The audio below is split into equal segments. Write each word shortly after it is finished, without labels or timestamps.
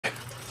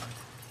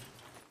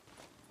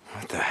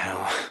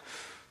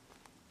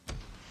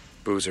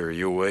Boozer, are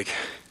you awake?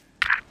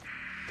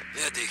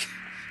 Yeah, Deke.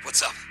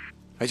 What's up?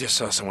 I just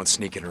saw someone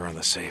sneaking around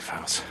the safe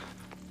house.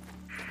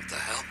 What the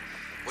hell?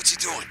 What's he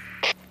doing?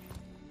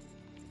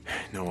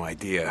 No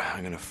idea.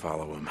 I'm gonna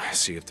follow him,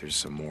 see if there's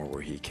some more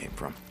where he came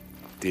from.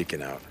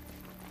 Deacon out.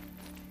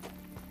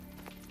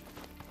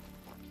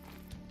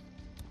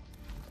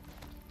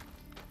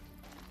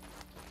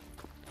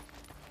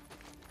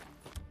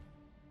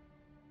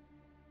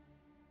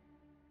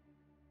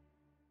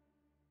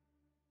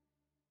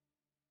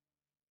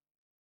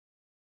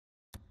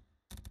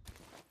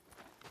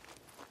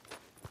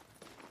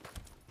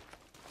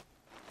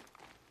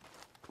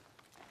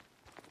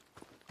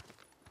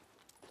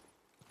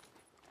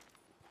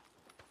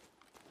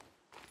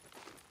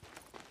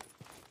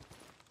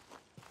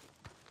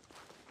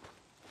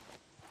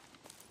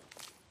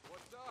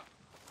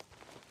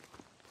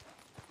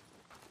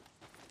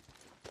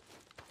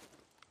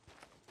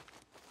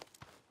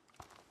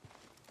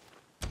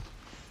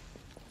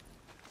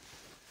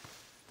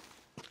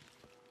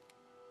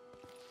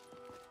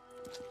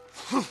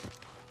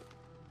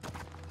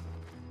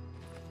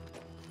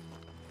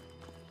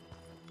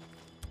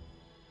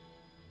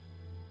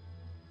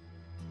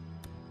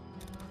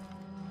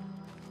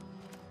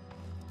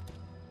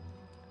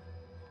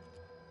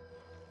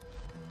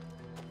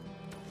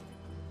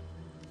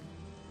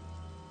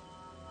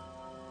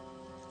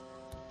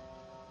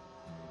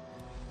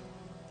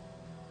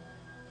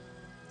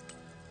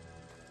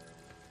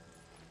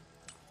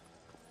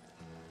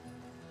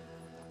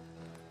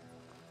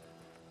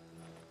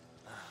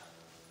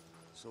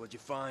 So what'd you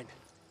find?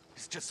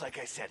 It's just like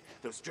I said.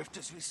 Those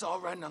drifters we saw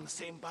riding on the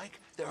same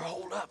bike, they're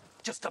holed up,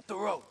 just up the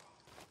road.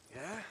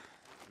 Yeah?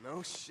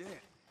 No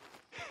shit.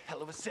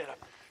 Hell of a setup.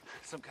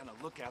 Some kind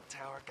of lookout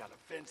tower, got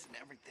a fence and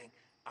everything.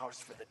 Ours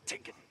for the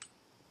taking.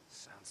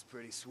 Sounds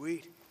pretty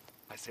sweet.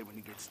 I say when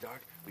it gets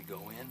dark, we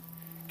go in,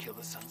 kill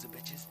the sons of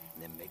bitches,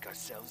 and then make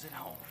ourselves at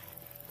home.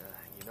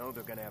 You know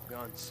they're gonna have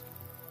guns.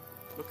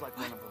 Looked like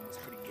one of them was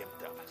pretty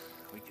gimped up.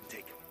 We can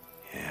take him.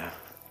 Yeah,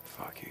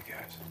 fuck you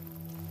guys.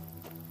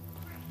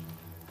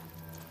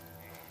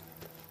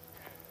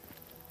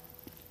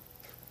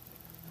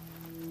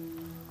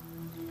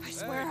 I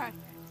swear I...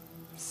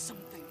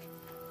 something.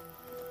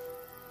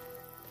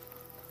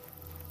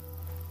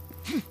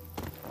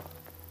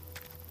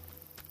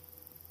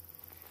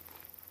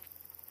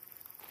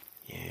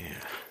 Yeah.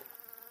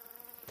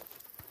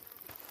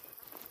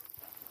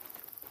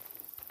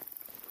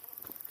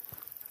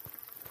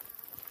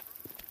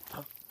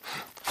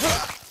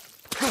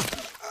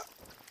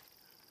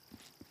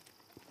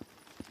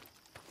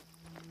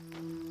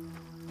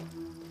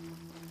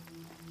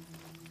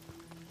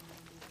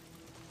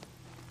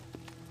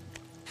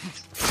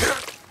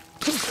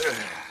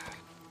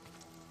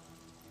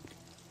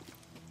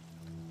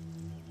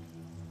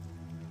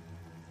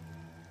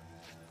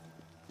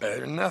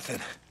 Better than nothing.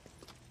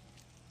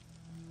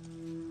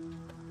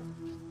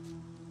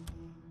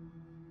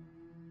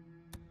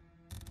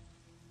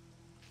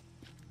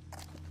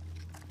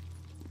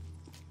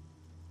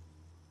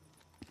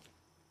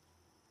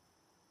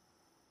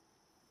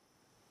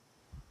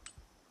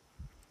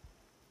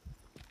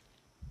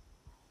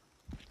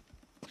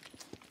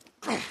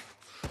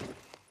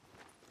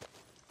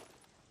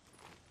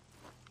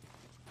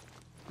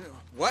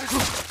 What?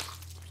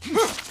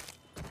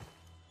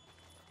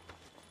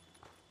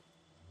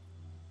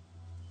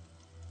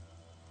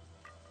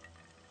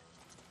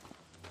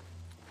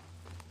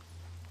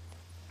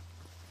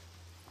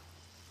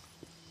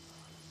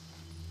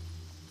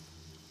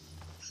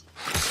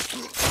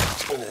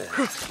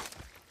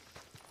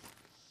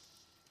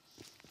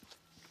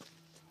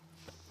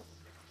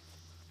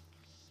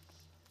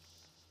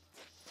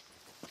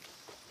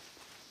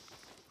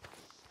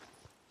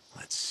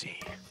 Let's see.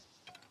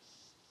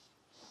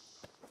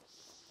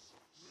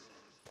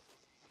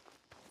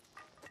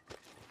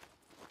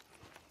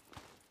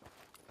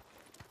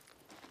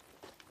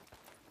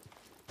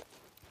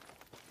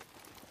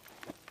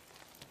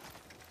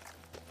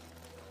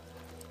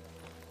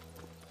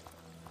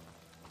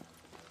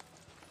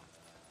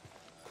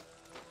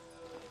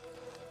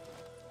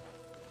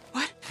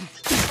 What?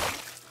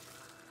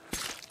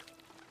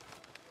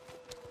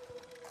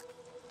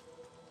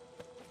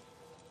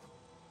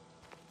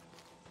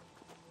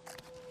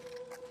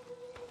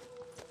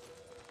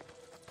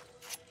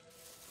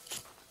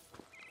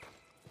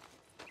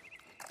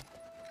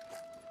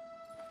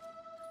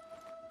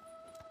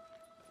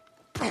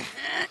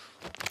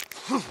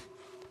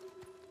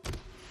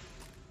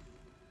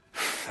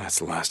 That's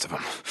the last of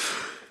them.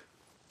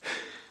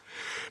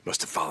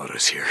 Must have followed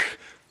us here.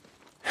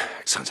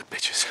 Sons of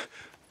bitches.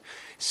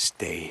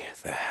 Stay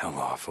the hell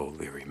off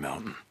O'Leary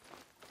Mountain.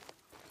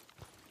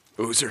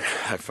 Boozer,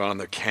 I found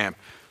their camp.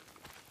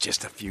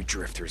 Just a few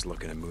drifters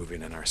looking to move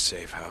in our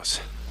safe house.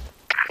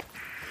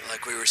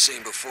 Like we were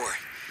saying before,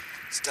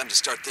 it's time to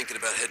start thinking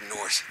about heading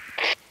north.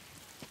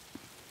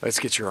 Let's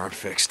get your arm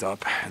fixed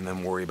up and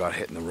then worry about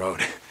hitting the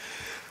road.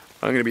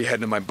 I'm gonna be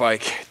heading to my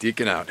bike.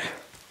 Deacon out.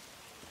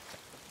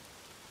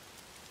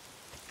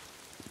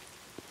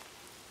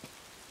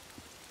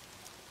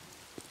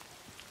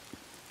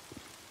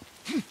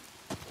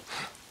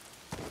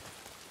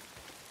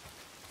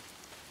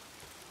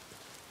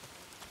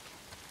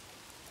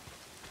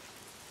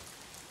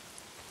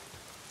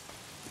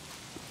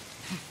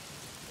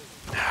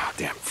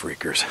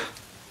 freakers.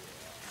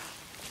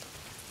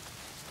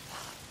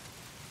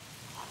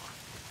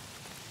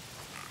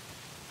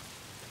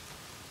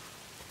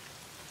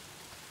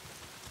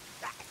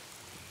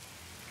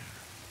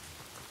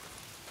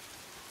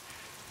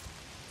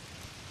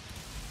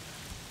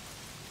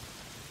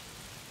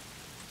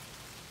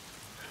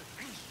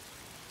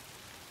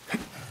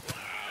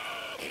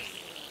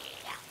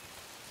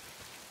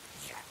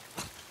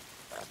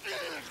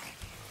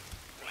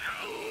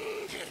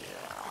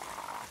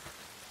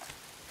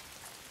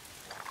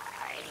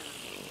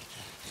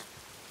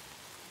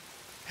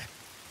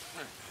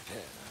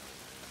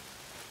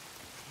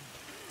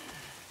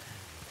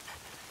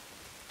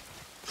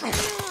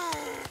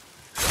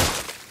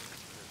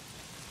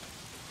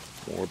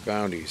 More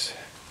bounties.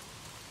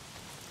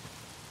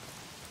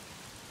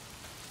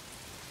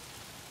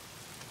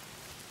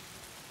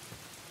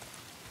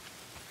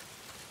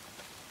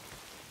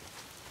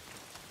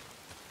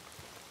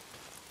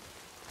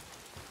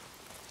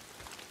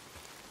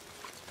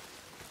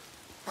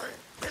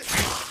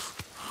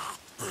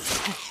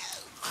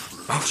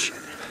 Oh shit.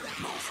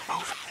 Move.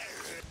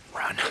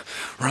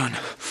 Run.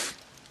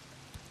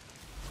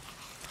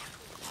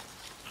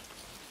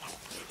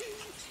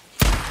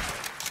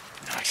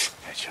 Nice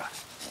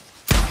headshot.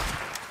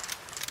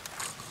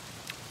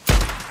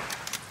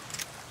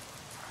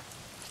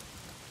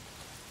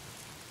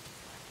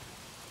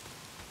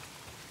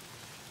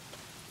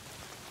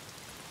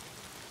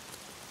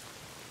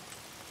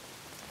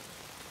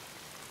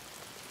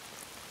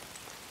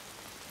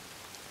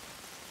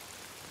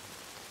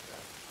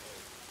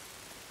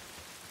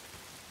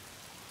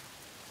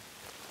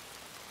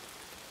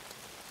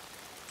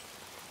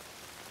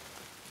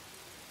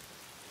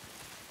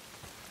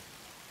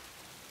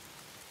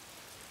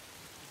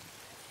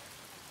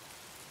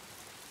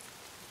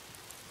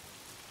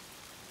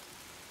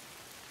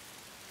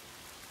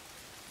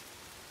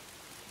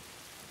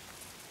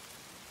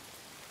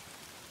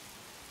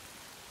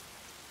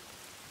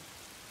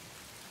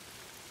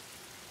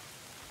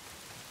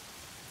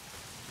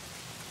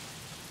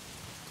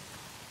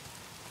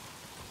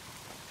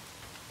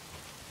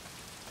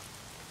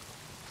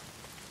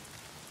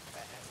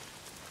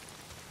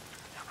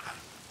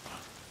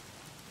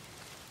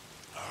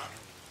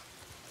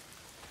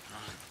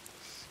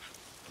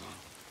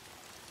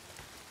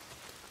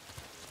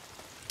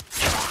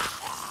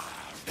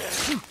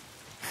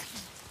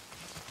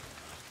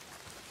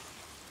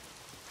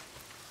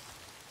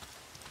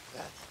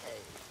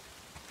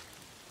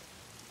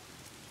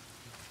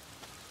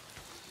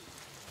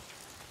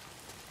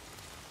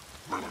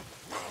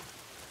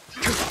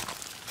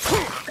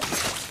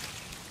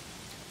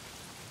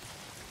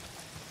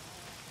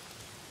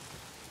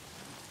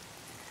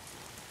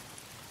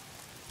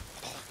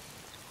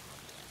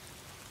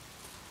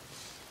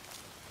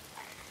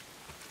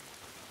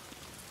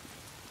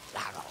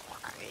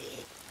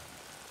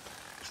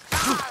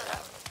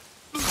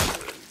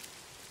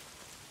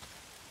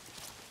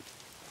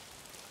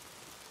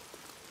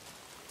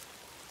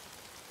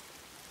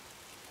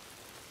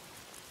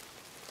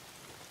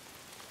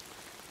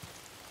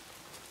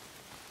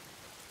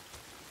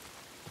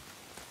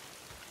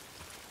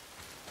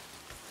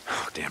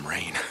 Damn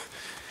rain.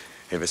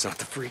 If it's not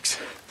the freaks,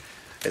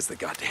 it's the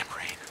goddamn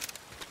rain.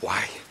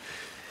 Why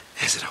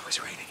is it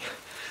always raining?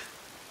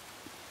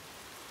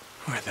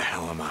 Where the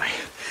hell am I?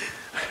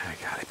 I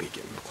gotta be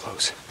getting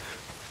close.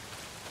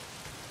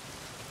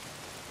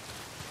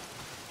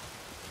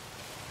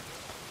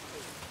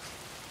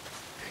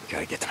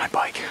 Gotta get to my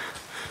bike.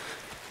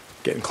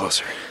 Getting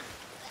closer.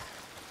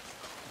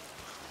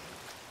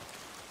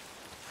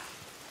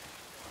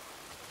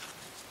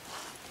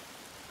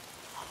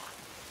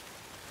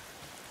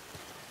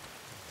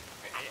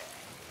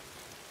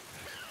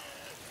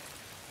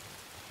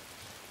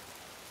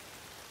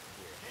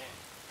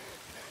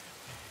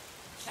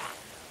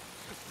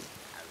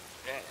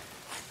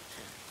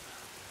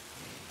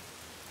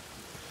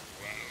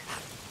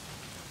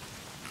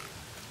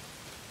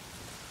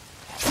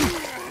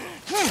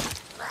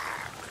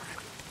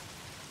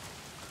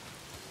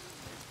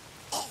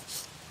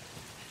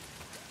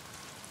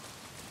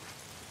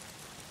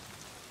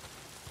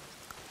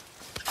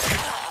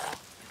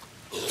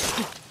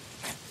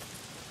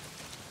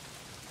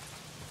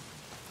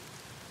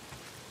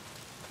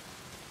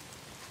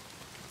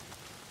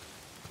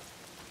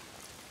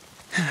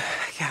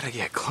 Gotta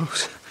get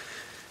close.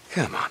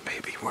 Come on,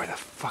 baby. Where the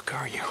fuck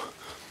are you?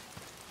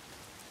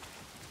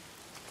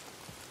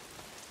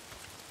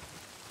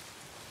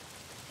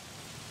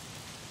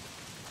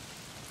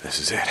 This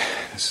is it.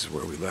 This is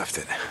where we left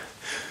it.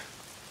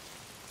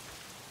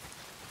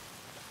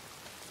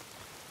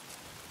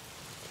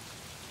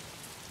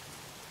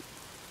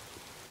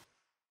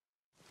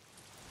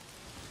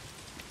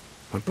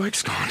 My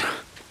bike's gone.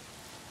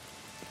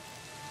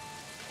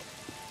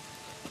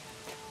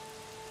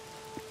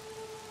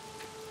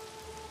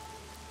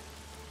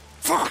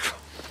 Fuck!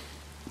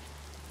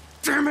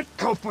 Damn it,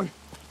 Copeland!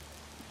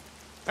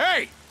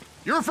 Hey!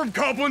 You're from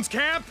Copeland's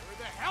camp? Where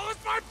the hell is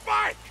my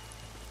bike?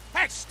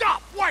 Hey,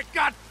 stop! White,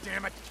 god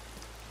damn it!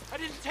 I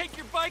didn't take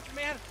your bike,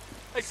 man.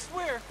 I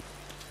swear.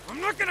 I'm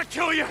not gonna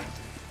kill you!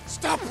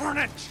 Stop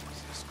running!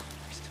 Jesus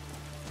Christ.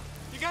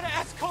 You gotta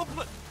ask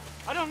Copeland.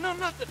 I don't know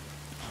nothing.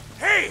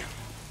 Hey!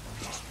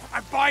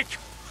 My bike!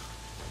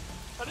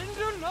 I didn't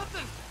do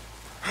nothing.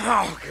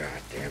 Oh,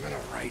 god damn it.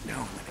 All right,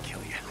 now I'm gonna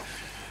kill you.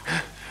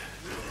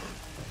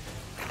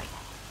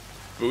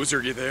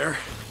 Boozer, you there?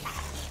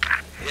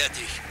 Yeah,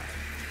 D.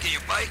 Get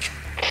your bike?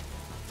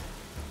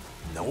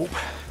 Nope.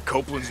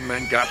 Copeland's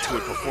men got to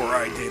it before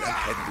I did. I'm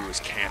heading to his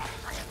camp.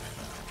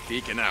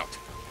 Deacon out.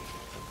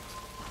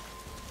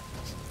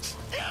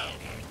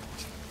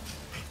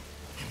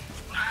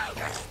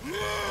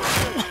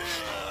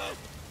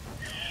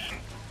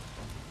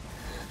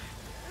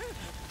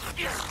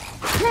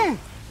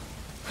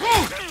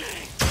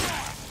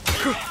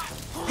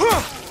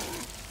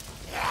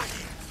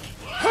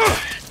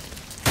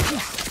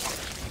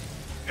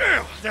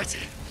 Yeah, that's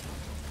it.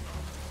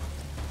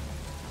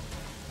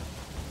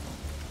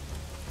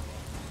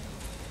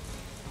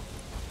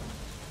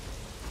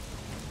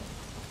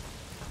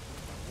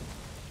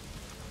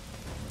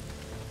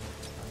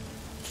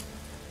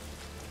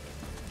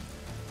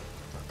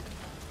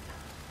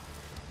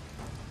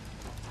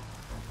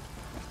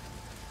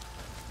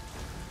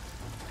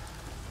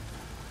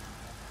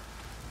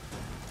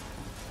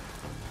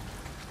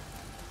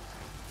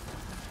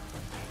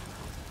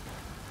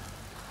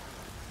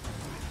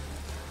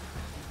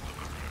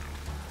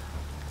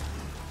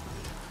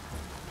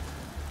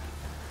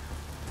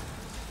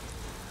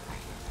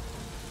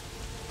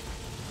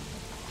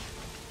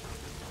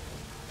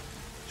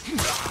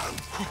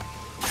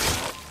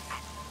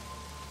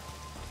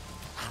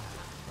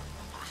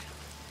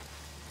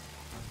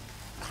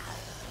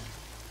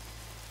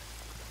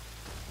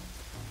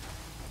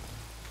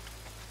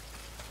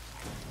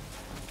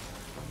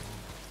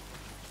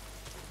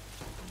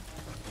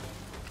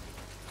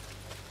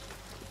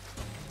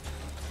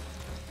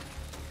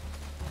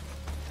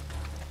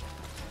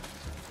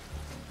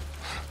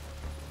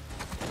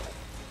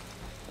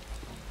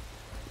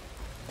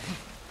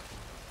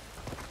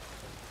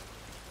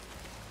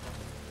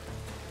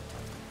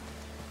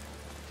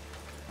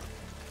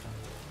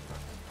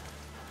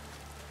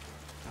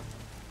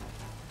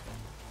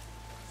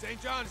 St.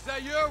 John, is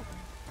that you?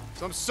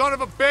 Some son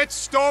of a bitch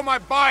stole my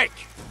bike!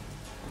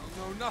 I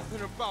don't know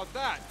nothing about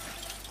that.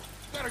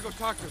 Gotta go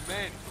talk to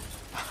Manny.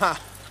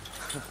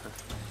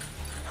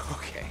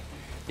 Okay.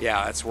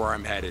 Yeah, that's where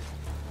I'm headed.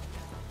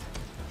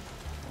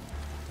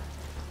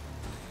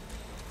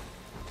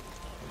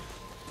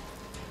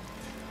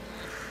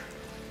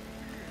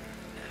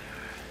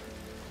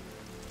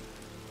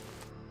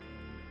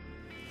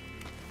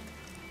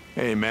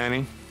 Hey,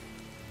 Manny.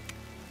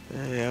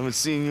 Hey, I haven't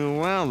seen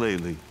you around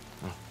lately.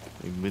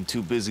 You've been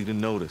too busy to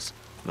notice.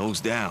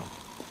 Nose down.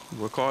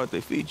 You work hard,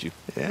 they feed you.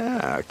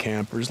 Yeah,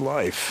 camper's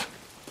life.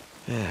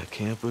 Yeah,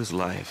 camper's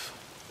life.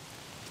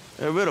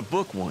 I read a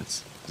book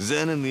once,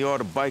 Zen and the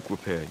Art of Bike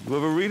Repair. You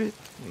ever read it?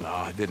 No,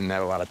 I didn't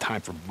have a lot of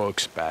time for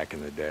books back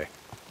in the day.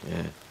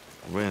 Yeah,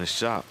 I ran a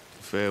shop,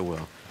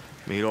 Farewell.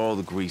 Made all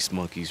the grease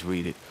monkeys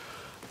read it.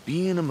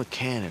 Being a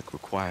mechanic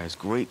requires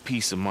great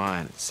peace of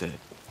mind, it said.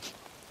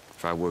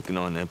 Try working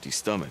on an empty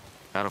stomach.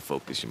 That'll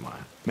focus your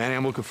mind. Manny,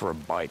 I'm looking for a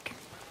bike.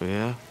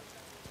 Yeah?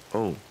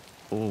 Oh.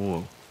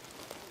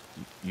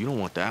 You don't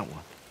want that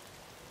one.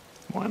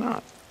 Why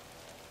not?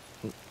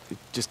 It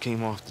just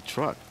came off the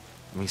truck.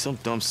 I mean, some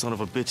dumb son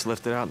of a bitch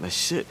left it out in the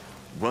shit.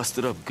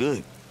 Rusted up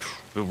good.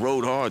 It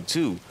rode hard,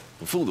 too.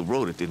 The fool that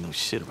rode it didn't know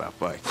shit about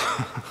bikes.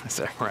 Is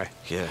that right?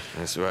 Yeah,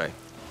 that's right.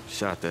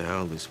 Shot the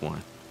hell this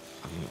one.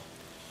 I mean,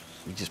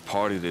 we just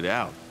partied it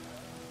out.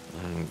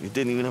 I mean, it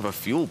didn't even have a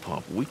fuel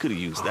pump. We could have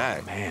used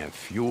that. Man,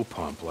 fuel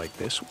pump like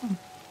this one?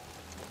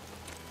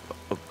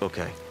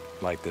 Okay.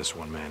 Like this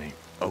one, Manny.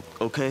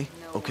 Okay.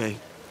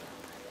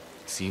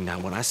 See, now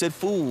when I said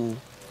fool,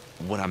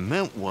 what I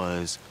meant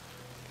was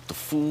the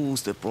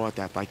fools that brought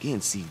that bike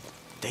in. See,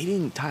 they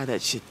didn't tie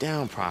that shit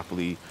down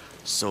properly,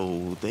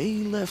 so they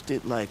left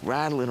it like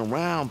rattling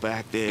around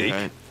back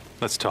there. Deke,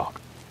 let's talk.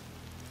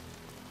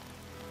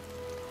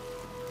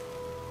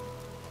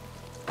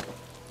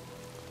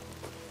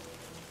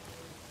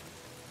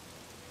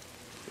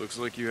 Looks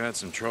like you had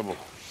some trouble.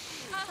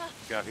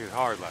 Got hit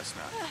hard last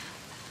night.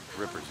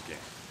 Rippers again.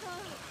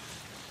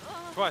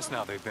 Twice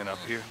now they've been up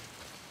here.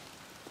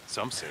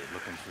 Some say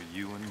looking for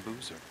you and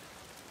Boozer.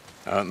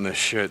 Out in the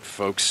shit,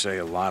 folks say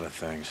a lot of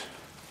things.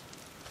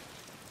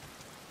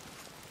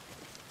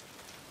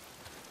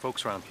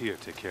 Folks around here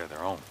take care of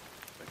their own.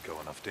 Let go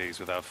enough days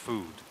without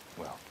food.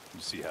 Well,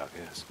 you see how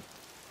it is.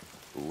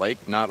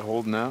 Lake not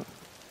holding out?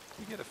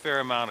 You get a fair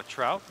amount of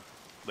trout.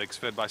 Lake's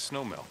fed by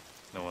snowmelt.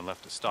 No one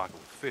left to stock it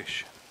with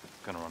fish.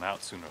 Gonna run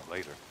out sooner or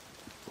later.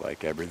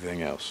 Like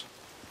everything else.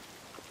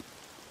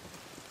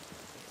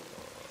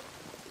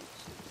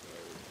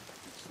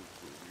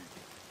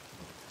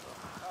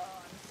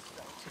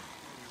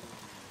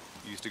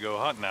 Used to go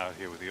hunting out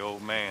here with the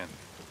old man.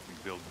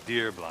 We'd build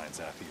deer blinds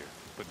out here.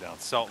 Put down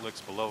salt licks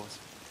below us.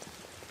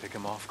 Pick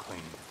 'em off clean.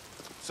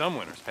 Some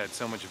winters had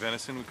so much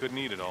venison we couldn't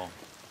eat it all.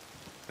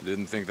 I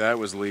didn't think that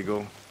was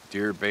legal.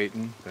 Deer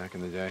baiting back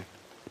in the day.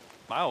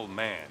 My old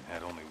man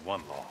had only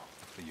one law,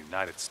 the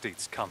United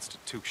States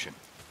Constitution.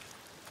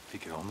 If he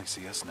could only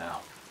see us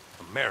now.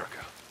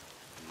 America,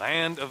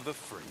 land of the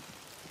free.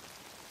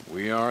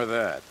 We are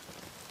that.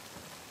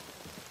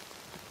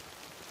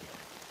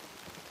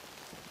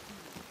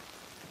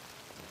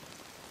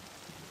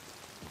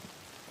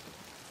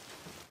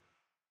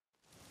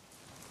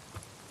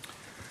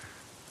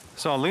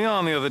 Saw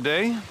Leon the other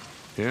day.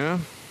 Yeah?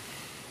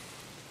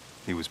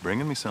 He was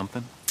bringing me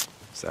something.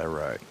 Is that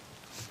right?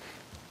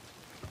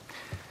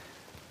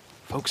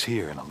 Folks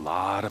here in a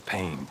lot of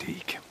pain,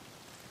 Deke.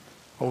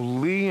 Oh,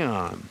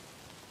 Leon.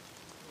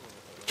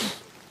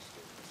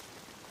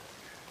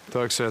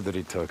 Doug said that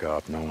he took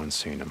up. No one's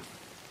seen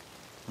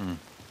him.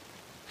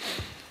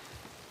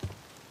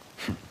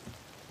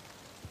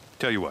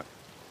 Tell you what.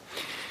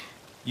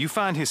 You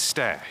find his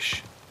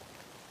stash.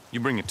 You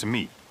bring it to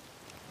me.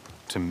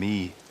 To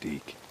me,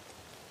 Deke.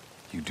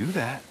 You do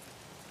that,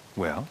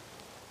 well,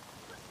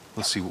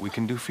 we'll see what we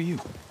can do for you.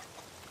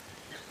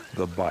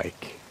 The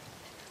bike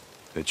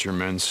that your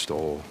men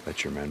stole,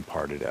 that your men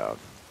parted out.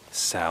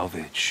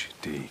 Salvage,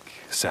 Deke.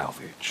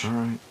 Salvage. All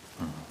right.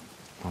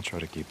 I'll try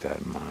to keep that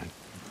in mind.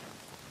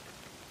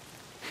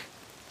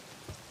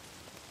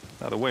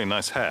 By the way,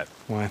 nice hat.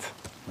 What?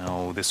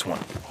 No, this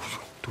one.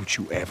 Don't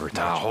you ever touch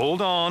Now, it.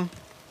 hold on.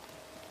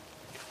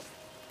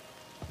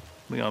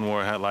 Leon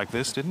wore a hat like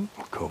this, didn't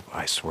he? Oh, Cope,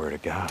 I swear to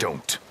God.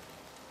 Don't.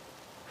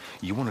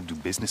 You want to do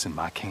business in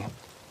my camp?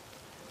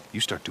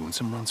 You start doing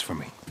some runs for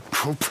me.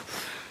 Cope.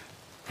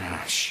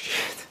 Oh,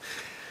 shit.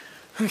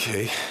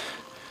 Okay.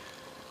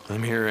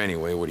 I'm here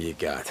anyway. What do you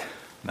got?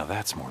 Now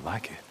that's more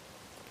like it.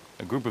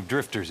 A group of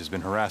drifters has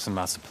been harassing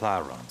my supply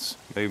runs.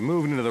 They've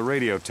moved into the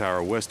radio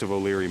tower west of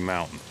O'Leary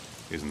Mountain.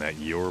 Isn't that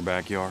your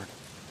backyard?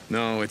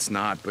 No, it's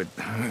not, but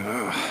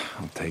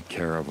I'll take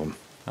care of them.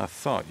 I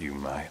thought you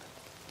might.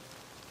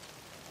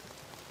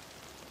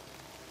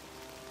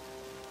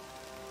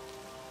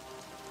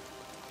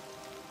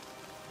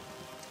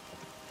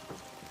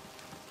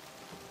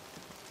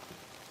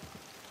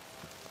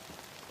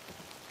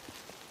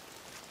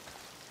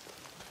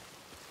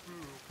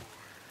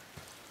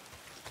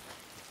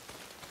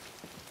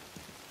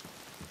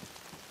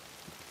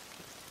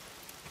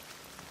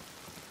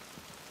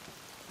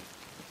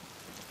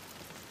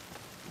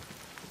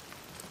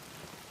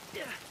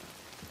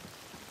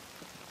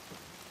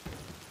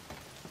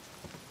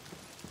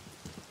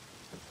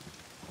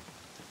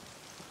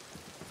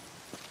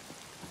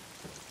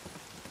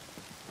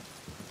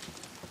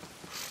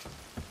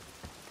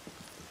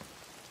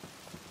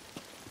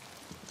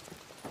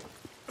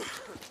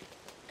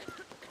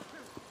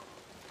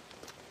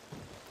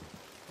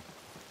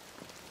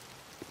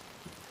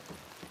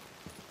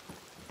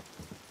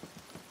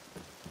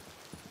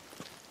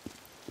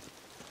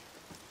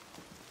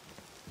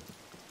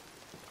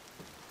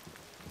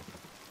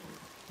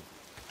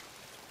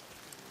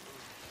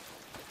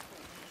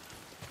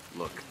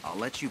 Look, I'll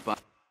let you buy...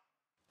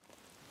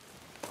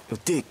 Yo,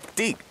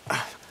 Deke,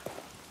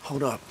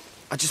 hold up.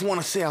 I just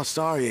want to say how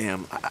sorry I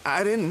am.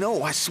 I didn't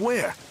know, I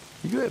swear.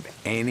 You have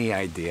any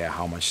idea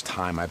how much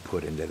time I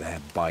put into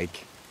that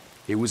bike?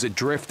 It was a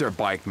drifter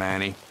bike,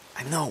 Manny.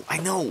 I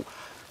know.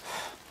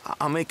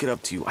 I'll make it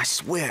up to you, I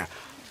swear.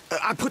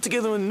 I put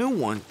together a new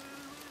one.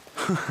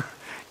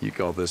 You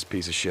call this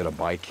piece of shit a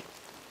bike?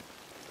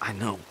 I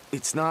know.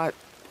 It's not...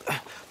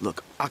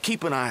 Look, I'll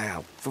keep an eye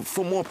out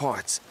for more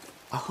parts.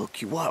 I'll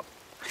hook you up.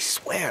 I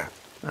swear.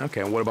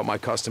 Okay, and what about my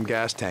custom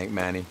gas tank,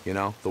 Manny? You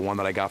know, the one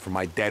that I got from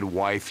my dead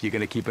wife. You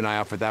gonna keep an eye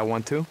out for that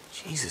one, too?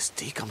 Jesus,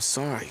 Deke, I'm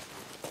sorry.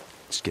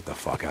 Just get the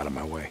fuck out of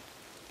my way.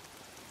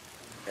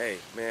 Hey,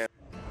 man.